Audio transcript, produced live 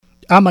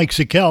I'm Mike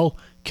Sikel,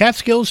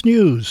 Catskills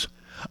News.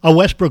 A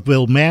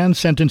Westbrookville man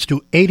sentenced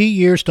to 80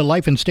 years to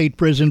life in state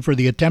prison for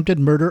the attempted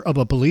murder of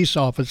a police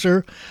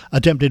officer,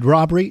 attempted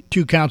robbery,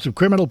 2 counts of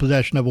criminal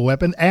possession of a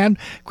weapon, and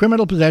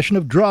criminal possession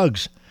of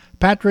drugs.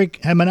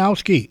 Patrick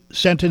Hemanowski,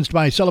 sentenced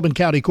by Sullivan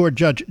County Court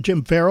Judge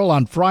Jim Farrell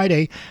on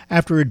Friday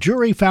after a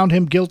jury found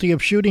him guilty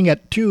of shooting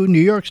at 2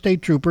 New York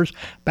State troopers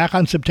back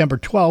on September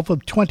 12th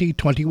of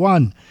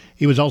 2021.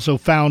 He was also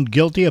found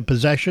guilty of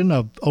possession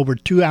of over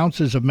 2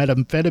 ounces of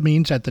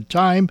methamphetamines at the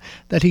time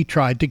that he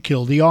tried to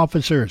kill the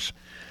officers.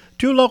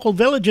 2 local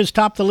villages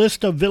top the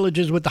list of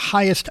villages with the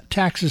highest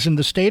taxes in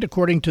the state,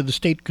 according to the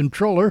state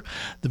controller.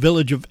 The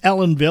village of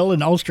Ellenville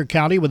in Ulster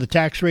County, with a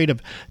tax rate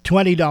of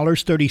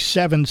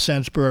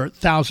 $20.37 per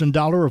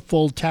 $1,000 of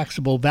full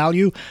taxable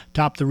value,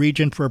 topped the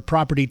region for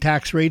property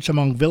tax rates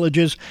among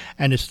villages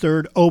and is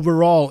third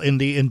overall in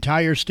the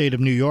entire state of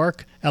New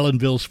York.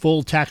 Ellenville's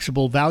full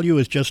taxable value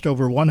is just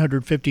over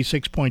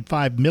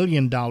 $156.5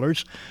 million.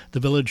 The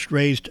village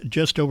raised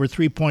just over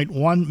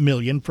 $3.1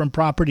 million from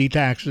property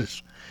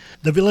taxes.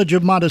 The village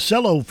of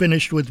Monticello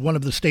finished with one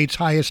of the state's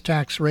highest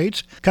tax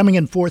rates, coming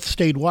in 4th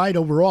statewide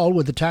overall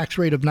with a tax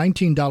rate of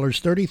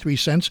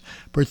 $19.33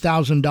 per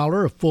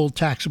 $1,000 of full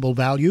taxable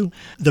value.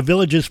 The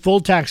village's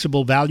full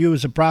taxable value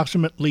is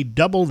approximately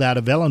double that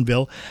of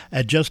Ellenville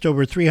at just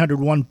over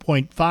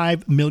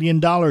 $301.5 million.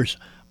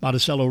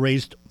 Monticello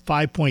raised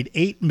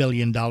 $5.8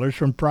 million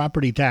from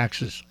property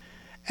taxes.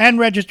 And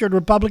registered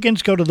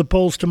Republicans go to the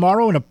polls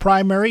tomorrow in a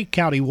primary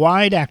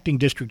county-wide. Acting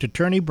District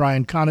Attorney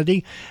Brian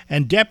Conady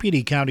and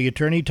Deputy County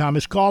Attorney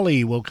Thomas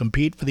Cawley will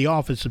compete for the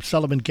office of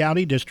Sullivan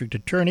County District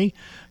Attorney.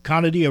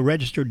 Conady, a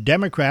registered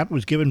Democrat,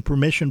 was given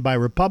permission by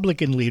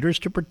Republican leaders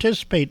to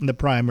participate in the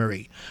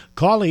primary.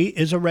 Cawley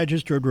is a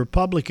registered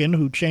Republican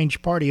who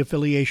changed party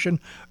affiliation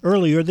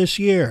earlier this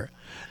year.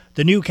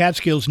 The new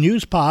Catskills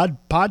News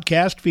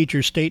podcast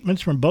features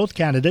statements from both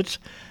candidates,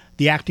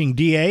 the acting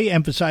DA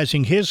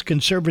emphasizing his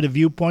conservative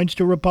viewpoints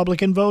to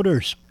Republican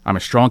voters. I'm a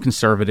strong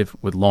conservative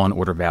with law and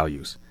order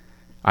values.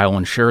 I will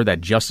ensure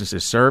that justice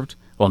is served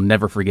while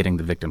never forgetting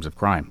the victims of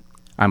crime.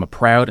 I'm a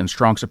proud and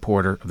strong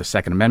supporter of the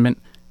Second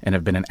Amendment and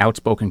have been an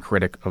outspoken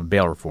critic of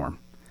bail reform.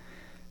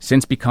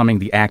 Since becoming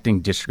the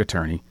acting district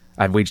attorney,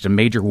 I've waged a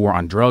major war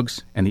on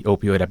drugs and the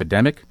opioid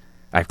epidemic.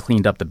 I've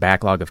cleaned up the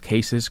backlog of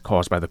cases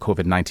caused by the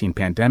COVID-19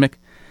 pandemic,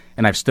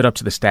 and I've stood up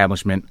to the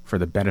establishment for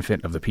the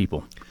benefit of the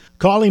people.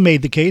 Cawley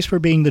made the case for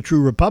being the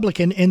true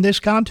Republican in this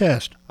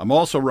contest. I'm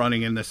also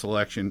running in this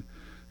election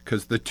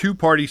because the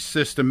two-party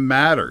system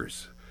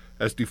matters,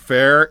 as do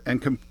fair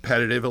and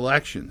competitive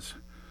elections.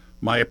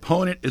 My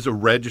opponent is a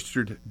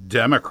registered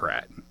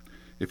Democrat.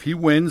 If he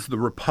wins the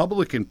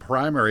Republican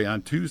primary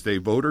on Tuesday,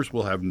 voters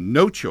will have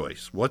no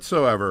choice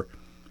whatsoever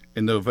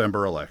in the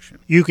November election.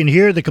 You can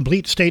hear the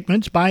complete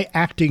statements by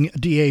Acting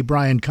DA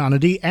Brian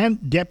Conady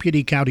and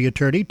Deputy County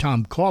Attorney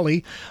Tom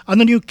Cawley on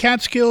the new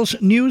Catskills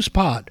News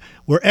Pod,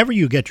 wherever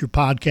you get your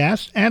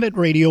podcasts and at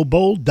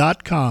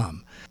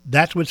radiobold.com.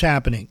 That's what's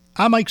happening.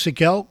 I'm Mike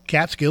Sikel,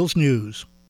 Catskills News.